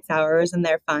 hours or 6 hours and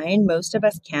they're fine. Most of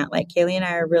us can't. Like Kayleigh and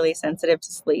I are really sensitive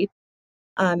to sleep.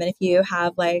 And if you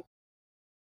have like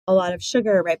a lot of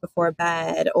sugar right before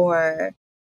bed or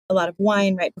a lot of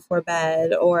wine right before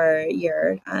bed, or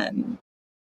you're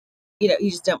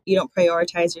you don't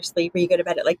prioritize your sleep, or you go to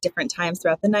bed at like different times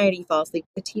throughout the night, or you fall asleep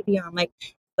with the TV on,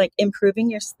 like improving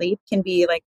your sleep can be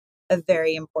like a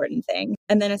very important thing.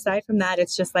 And then aside from that,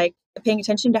 it's just like paying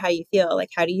attention to how you feel. Like,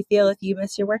 how do you feel if you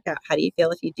miss your workout? How do you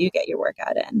feel if you do get your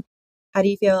workout in? How do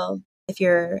you feel if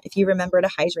you remember to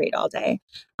hydrate all day?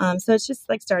 So it's just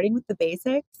like starting with the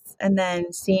basics and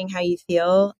then seeing how you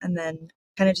feel, and then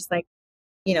kind of just like,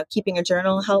 keeping a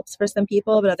journal helps for some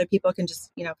people, but other people can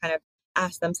just, kind of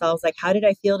ask themselves, like, how did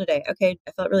I feel today? Okay,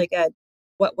 I felt really good.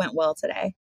 What went well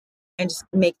today? And just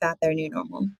make that their new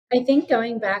normal. I think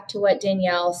going back to what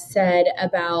Danielle said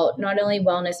about not only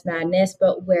wellness madness,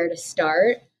 but where to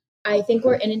start, I think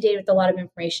we're inundated with a lot of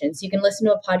information. So you can listen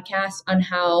to a podcast on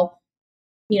how,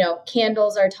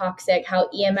 candles are toxic, how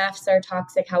EMFs are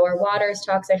toxic, how our water is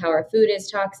toxic, how our food is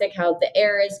toxic, how the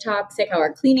air is toxic, how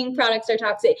our cleaning products are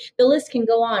toxic. The list can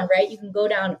go on, right? You can go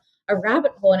down a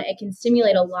rabbit hole and it can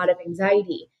stimulate a lot of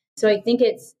anxiety. So I think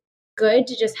it's good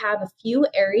to just have a few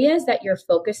areas that you're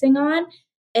focusing on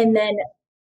and then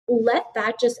let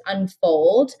that just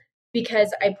unfold,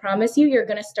 because I promise you're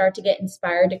going to start to get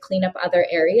inspired to clean up other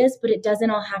areas, but it doesn't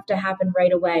all have to happen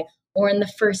right away or in the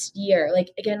first year.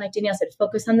 Like Danielle said,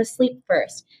 focus on the sleep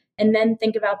first and then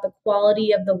think about the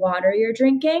quality of the water you're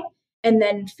drinking and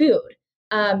then food.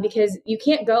 Because you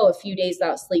can't go a few days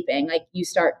without sleeping. Like you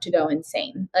start to go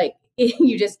insane. Like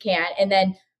you just can't. And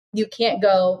then you can't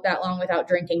go that long without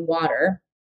drinking water.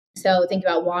 So think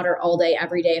about water all day,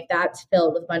 every day. If that's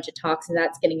filled with a bunch of toxins,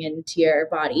 that's getting into your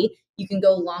body. You can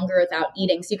go longer without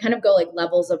eating. So you kind of go like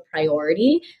levels of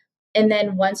priority. And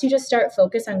then once you just start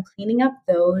focus on cleaning up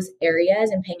those areas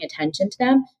and paying attention to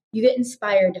them, you get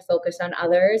inspired to focus on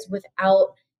others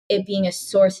without it being a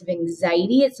source of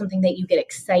anxiety. It's something that you get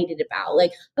excited about.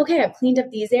 Like, okay, I've cleaned up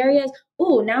these areas.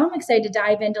 Oh, now I'm excited to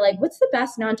dive into like, what's the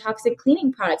best non-toxic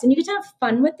cleaning products? And you get to have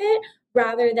fun with it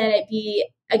rather than it be,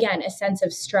 again, a sense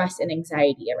of stress and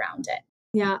anxiety around it.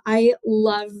 Yeah, I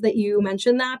love that you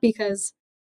mentioned that, because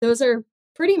those are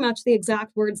pretty much the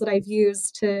exact words that I've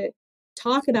used to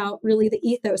talk about really the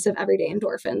ethos of Everyday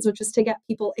Endorphins, which is to get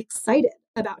people excited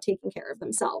about taking care of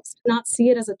themselves, not see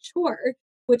it as a chore,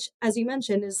 which, as you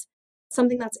mentioned, is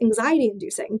something that's anxiety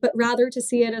inducing, but rather to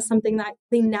see it as something that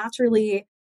they naturally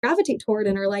gravitate toward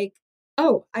and are like,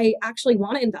 oh, I actually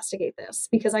want to investigate this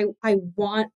because I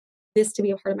want this to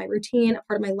be a part of my routine, a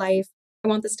part of my life. I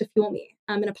want this to fuel me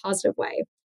in a positive way.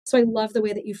 So I love the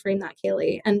way that you frame that,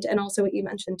 Kayleigh, and also what you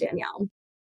mentioned, Danielle.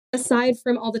 Aside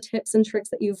from all the tips and tricks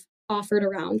that you've offered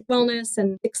around wellness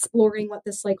and exploring what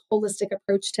this like holistic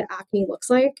approach to acne looks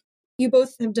like, you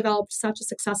both have developed such a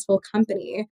successful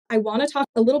company. I want to talk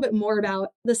a little bit more about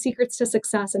the secrets to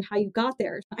success and how you got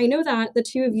there. I know that the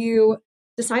two of you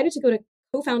decided to go to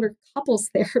co-founder couples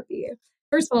therapy.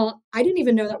 First of all, I didn't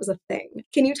even know that was a thing.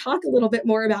 Can you talk a little bit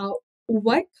more about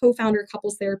what co-founder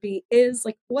couples therapy is,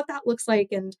 like what that looks like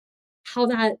and how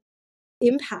that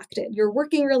impacted your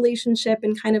working relationship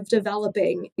and kind of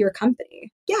developing your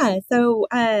company? Yeah, so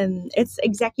it's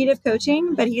executive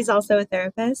coaching, but he's also a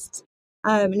therapist.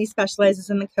 And he specializes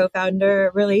in the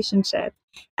co-founder relationship.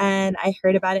 And I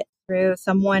heard about it through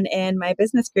someone in my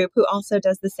business group who also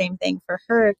does the same thing for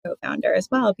her co-founder as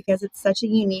well, because it's such a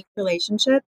unique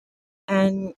relationship.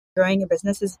 And growing a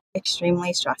business is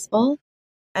extremely stressful.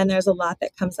 And there's a lot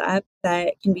that comes up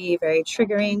that can be very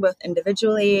triggering, both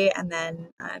individually and then,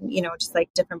 just like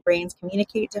different brains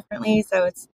communicate differently. So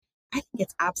I think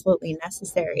it's absolutely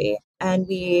necessary. And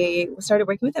we started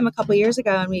working with him a couple years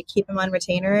ago, and we keep him on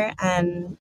retainer,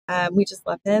 and we just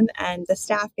love him. And the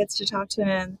staff gets to talk to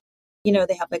him.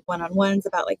 They have like one-on-ones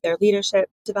about like their leadership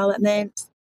development.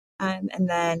 And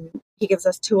then he gives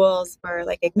us tools for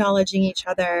like acknowledging each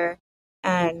other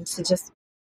and to just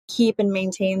keep and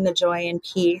maintain the joy and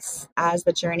peace as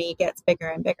the journey gets bigger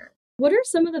and bigger. What are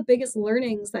some of the biggest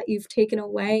learnings that you've taken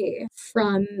away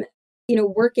from,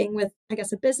 working with, I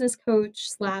guess, a business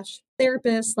coach /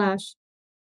 therapist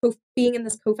 / being in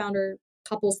this co-founder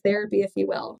couples therapy, if you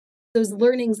will? Those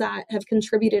learnings that have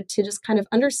contributed to just kind of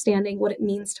understanding what it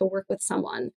means to work with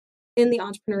someone in the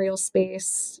entrepreneurial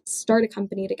space, start a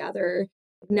company together,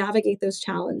 navigate those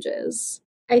challenges.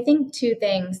 I think two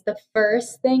things. The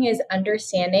first thing is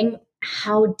understanding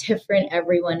how different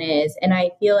everyone is. And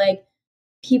I feel like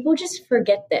people just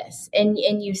forget this. And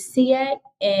you see it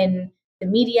in the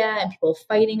media and people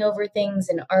fighting over things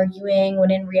and arguing,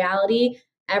 when in reality,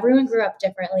 everyone grew up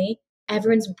differently.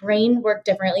 Everyone's brain worked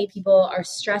differently. People are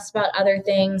stressed about other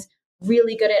things,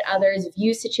 really good at others,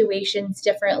 view situations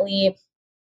differently.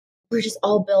 We're just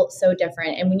all built so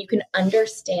different. And when you can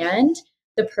understand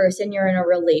the person you're in a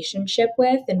relationship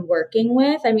with and working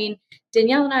with, I mean,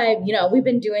 Danielle and I, we've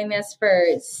been doing this for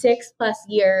 6+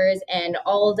 years and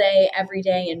all day, every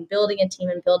day, and building a team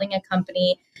and building a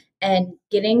company and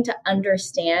getting to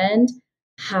understand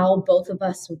how both of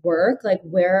us work, like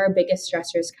where our biggest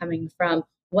stressors coming from,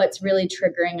 what's really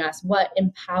triggering us, what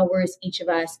empowers each of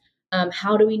us.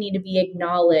 How do we need to be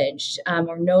acknowledged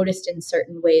or noticed in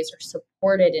certain ways or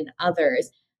supported in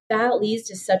others? That leads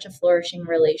to such a flourishing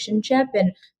relationship.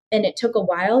 And it took a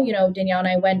while. Danielle and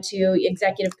I went to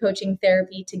executive coaching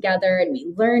therapy together, and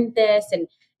we learned this, and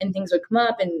things would come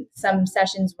up, and some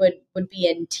sessions would be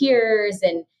in tears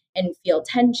and feel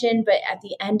tension. But at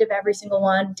the end of every single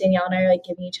one, Danielle and I are like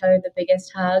giving each other the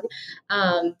biggest hug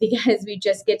because we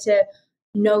just get to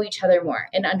know each other more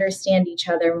and understand each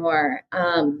other more.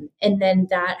 And then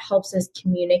that helps us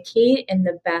communicate in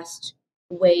the best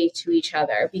way to each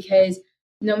other, because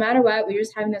no matter what, we were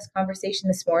just having this conversation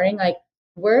this morning, like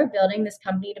we're building this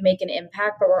company to make an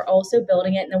impact, but we're also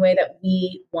building it in the way that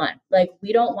we want. Like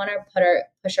we don't want to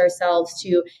push ourselves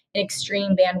to an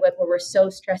extreme bandwidth where we're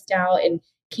so stressed out and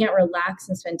can't relax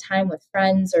and spend time with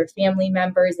friends or family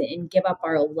members and give up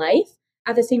our life.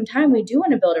 At the same time, we do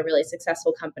want to build a really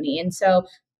successful company. And so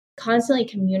constantly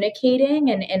communicating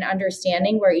and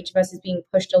understanding where each of us is being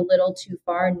pushed a little too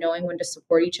far, knowing when to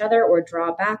support each other or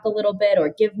draw back a little bit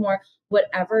or give more,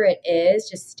 whatever it is,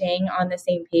 just staying on the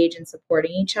same page and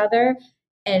supporting each other.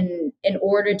 And in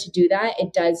order to do that,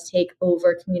 it does take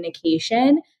over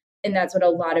communication. And that's what a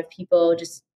lot of people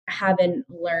just haven't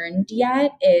learned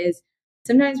yet, is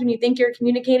sometimes when you think you're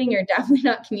communicating, you're definitely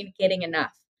not communicating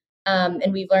enough.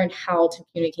 And we've learned how to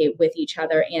communicate with each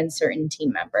other and certain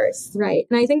team members. Right.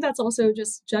 And I think that's also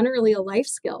just generally a life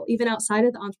skill, even outside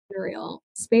of the entrepreneurial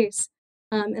space.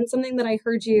 And something that I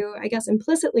heard you, I guess,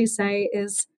 implicitly say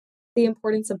is the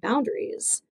importance of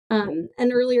boundaries. And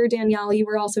earlier, Danielle, you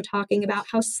were also talking about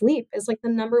how sleep is like the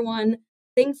number one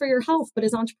thing for your health. But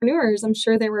as entrepreneurs, I'm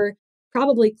sure there were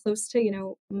probably close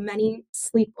to, many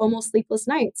almost sleepless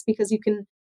nights, because you can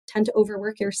tend to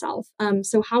overwork yourself.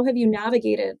 So how have you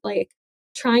navigated like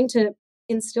trying to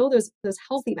instill those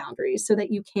healthy boundaries so that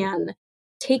you can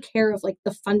take care of like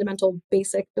the fundamental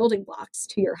basic building blocks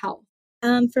to your health?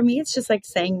 For me, it's just like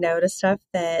saying no to stuff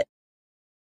that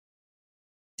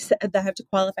have to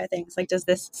qualify things. Like, does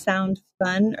this sound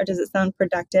fun or does it sound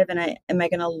productive? And am I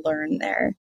going to learn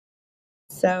there?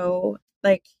 So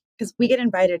like, because we get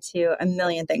invited to a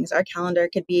million things. Our calendar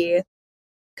could be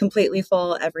completely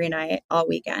full every night, all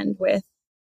weekend, with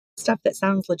stuff that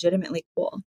sounds legitimately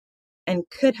cool and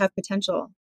could have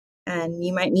potential. And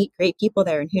you might meet great people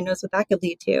there, and who knows what that could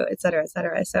lead to, et cetera, et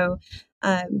cetera. So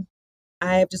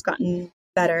I've just gotten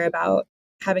better about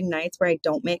having nights where I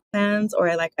don't make plans, or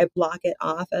I block it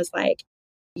off as like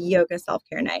yoga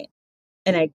self-care night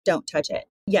and I don't touch it.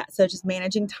 Yeah. So just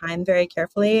managing time very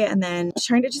carefully, and then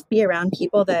trying to just be around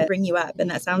people that bring you up. And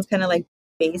that sounds kind of like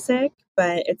basic,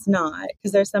 but it's not,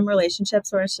 because there's some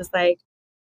relationships where it's just like,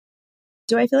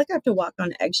 do I feel like I have to walk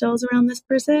on eggshells around this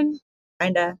person?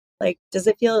 Kinda. Like, does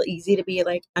it feel easy to be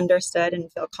like understood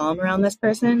and feel calm around this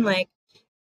person? Like,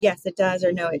 yes, it does,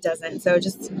 or no, it doesn't. So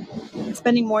just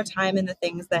spending more time in the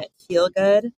things that feel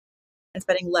good and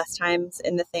spending less times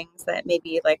in the things that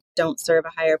maybe like don't serve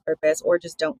a higher purpose or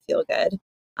just don't feel good.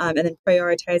 And then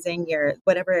prioritizing your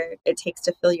whatever it takes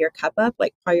to fill your cup up,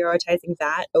 like prioritizing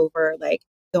that over like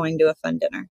going to a fun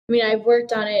dinner. I mean, I've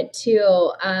worked on it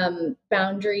too.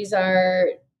 Boundaries are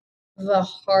the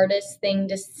hardest thing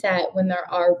to set when there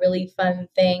are really fun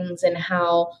things, and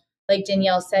how, like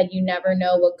Danielle said, you never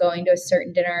know what going to a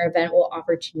certain dinner event will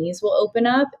opportunities will open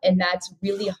up. And that's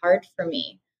really hard for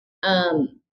me,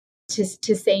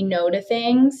 to say no to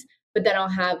things, but then I'll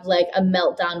have like a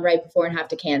meltdown right before and have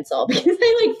to cancel because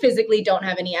I like physically don't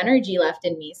have any energy left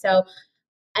in me. So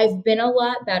I've been a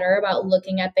lot better about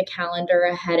looking at the calendar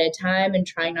ahead of time and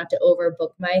trying not to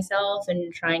overbook myself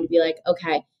and trying to be like,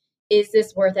 okay, is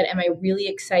this worth it? Am I really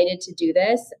excited to do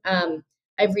this?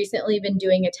 I've recently been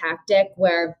doing a tactic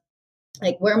where,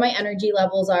 like, where my energy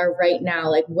levels are right now,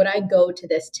 like, would I go to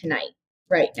this tonight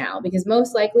right now? Because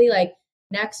most likely, like,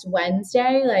 next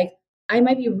Wednesday, like, I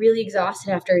might be really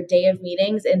exhausted after a day of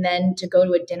meetings, and then to go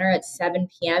to a dinner at 7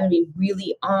 p.m. and be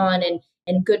really on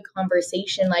and good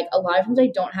conversation. Like, a lot of times I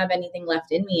don't have anything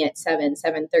left in me at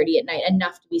 7:30 at night,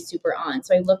 enough to be super on.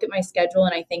 So I look at my schedule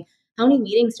and I think, how many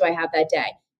meetings do I have that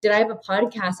day? Did I have a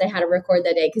podcast I had to record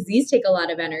that day? Because these take a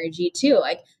lot of energy too.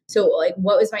 Like, so like,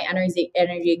 what was my energy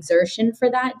exertion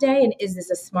for that day? And is this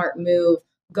a smart move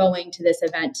going to this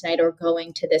event tonight or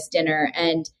going to this dinner?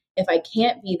 And if I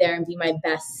can't be there and be my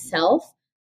best self,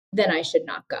 then I should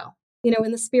not go. You know,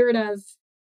 in the spirit of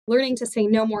learning to say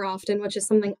no more often, which is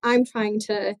something I'm trying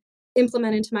to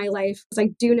implement into my life, because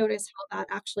I do notice how that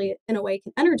actually, in a way,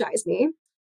 can energize me.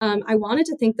 I wanted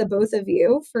to thank the both of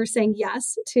you for saying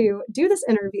yes to do this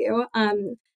interview.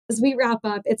 As we wrap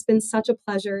up, it's been such a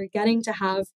pleasure getting to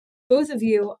have both of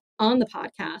you on the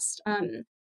podcast.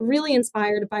 Really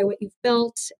inspired by what you've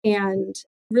built, and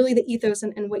really the ethos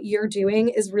and what you're doing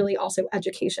is really also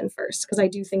education first, because I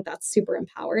do think that's super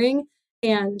empowering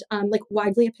and like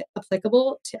widely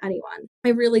applicable to anyone. I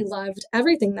really loved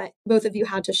everything that both of you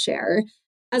had to share.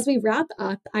 As we wrap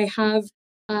up, I have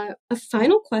a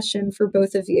final question for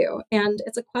both of you. And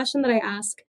it's a question that I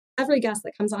ask every guest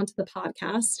that comes onto the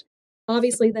podcast.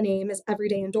 Obviously, the name is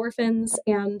Everyday Endorphins,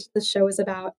 and the show is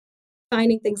about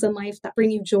finding things in life that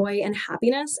bring you joy and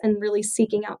happiness and really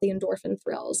seeking out the endorphin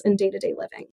thrills in day-to-day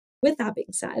living. With that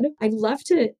being said, I'd love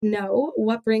to know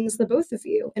what brings the both of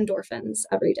you endorphins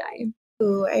every day.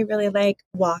 Ooh, I really like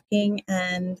walking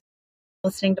and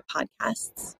listening to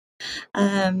podcasts.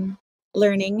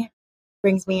 Learning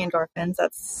brings me endorphins.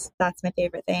 That's my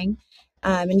favorite thing.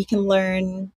 And you can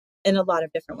learn in a lot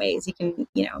of different ways. You can,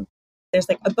 there's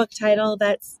like a book title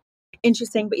that's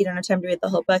interesting, but you don't have time to read the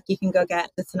whole book. You can go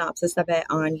get the synopsis of it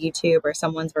on YouTube or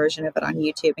someone's version of it on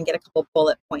YouTube and get a couple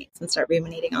bullet points and start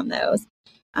ruminating on those.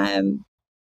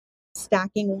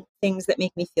 Stacking things that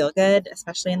make me feel good,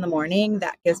 especially in the morning,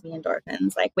 that gives me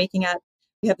endorphins. Like waking up,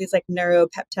 we have these like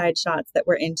neuropeptide shots that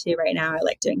we're into right now. I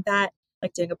like doing that,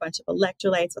 like doing a bunch of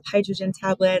electrolytes with hydrogen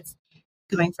tablets,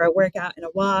 going for a workout and a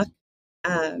walk.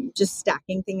 Just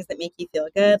stacking things that make you feel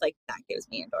good, like that gives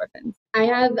me endorphins. I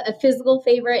have a physical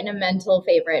favorite and a mental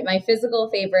favorite. My physical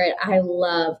favorite, I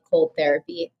love cold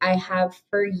therapy. I have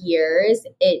for years.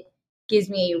 It gives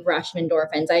me a rush of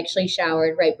endorphins. I actually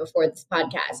showered right before this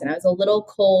podcast and I was a little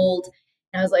cold.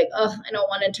 And I was like, oh, I don't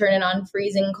want to turn it on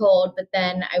freezing cold. But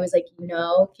then I was like,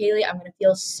 Kayleigh, I'm going to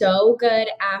feel so good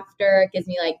after. It gives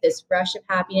me like this rush of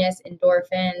happiness,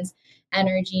 endorphins,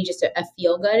 energy, just a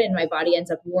feel good. And my body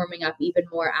ends up warming up even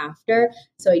more after.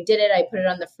 So I did it. I put it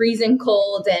on the freezing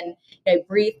cold and I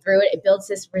breathe through it. It builds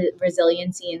this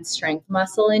resiliency and strength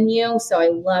muscle in you. So I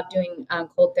love doing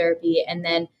cold therapy. And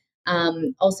then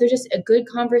also just a good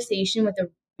conversation with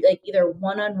either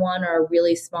one-on-one or a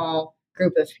really small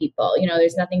group of people.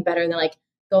 There's nothing better than like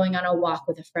going on a walk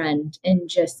with a friend and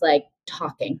just like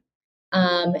talking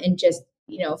and just,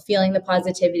 feeling the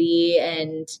positivity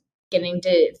and getting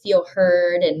to feel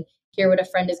heard and hear what a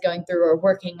friend is going through or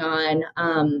working on.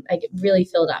 I get really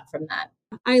filled up from that.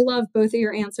 I love both of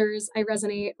your answers. I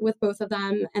resonate with both of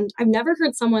them. And I've never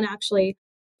heard someone actually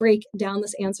break down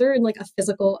this answer in like a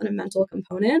physical and a mental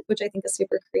component, which I think is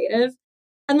super creative.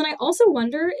 And then I also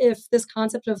wonder if this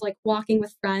concept of like walking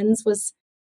with friends was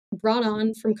brought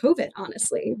on from COVID,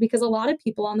 honestly, because a lot of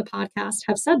people on the podcast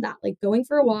have said that, like going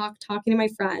for a walk, talking to my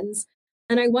friends.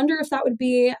 And I wonder if that would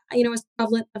be, as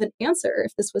prevalent of an answer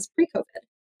if this was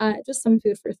pre-COVID. Just some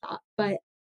food for thought. But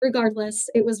regardless,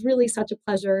 it was really such a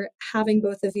pleasure having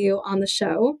both of you on the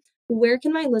show. Where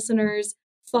can my listeners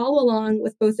follow along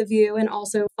with both of you and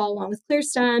also follow along with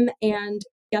Clearstem and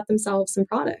get themselves some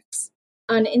products?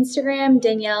 On Instagram,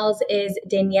 Danielle's is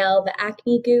Danielle the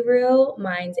Acne Guru.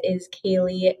 Mine's is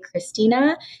Kayleigh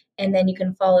Christina. And then you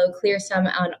can follow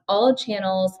Clearstem on all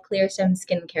channels, Clearstem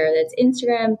Skincare. That's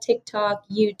Instagram, TikTok,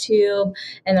 YouTube,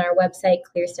 and our website,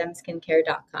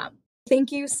 clearstemskincare.com.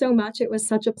 Thank you so much. It was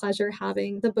such a pleasure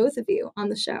having the both of you on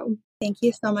the show. Thank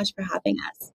you so much for having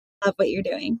us. Love what you're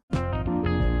doing.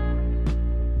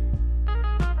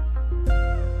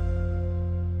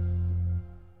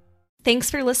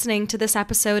 Thanks for listening to this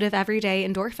episode of Everyday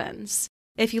Endorphins.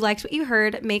 If you liked what you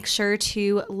heard, make sure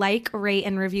to like, rate,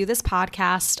 and review this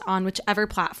podcast on whichever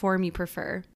platform you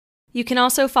prefer. You can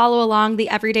also follow along the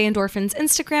Everyday Endorphins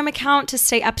Instagram account to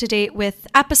stay up to date with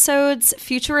episodes,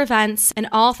 future events, and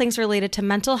all things related to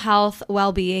mental health,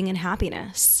 well-being, and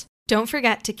happiness. Don't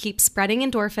forget to keep spreading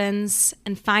endorphins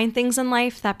and find things in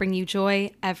life that bring you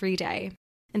joy every day.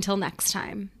 Until next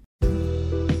time.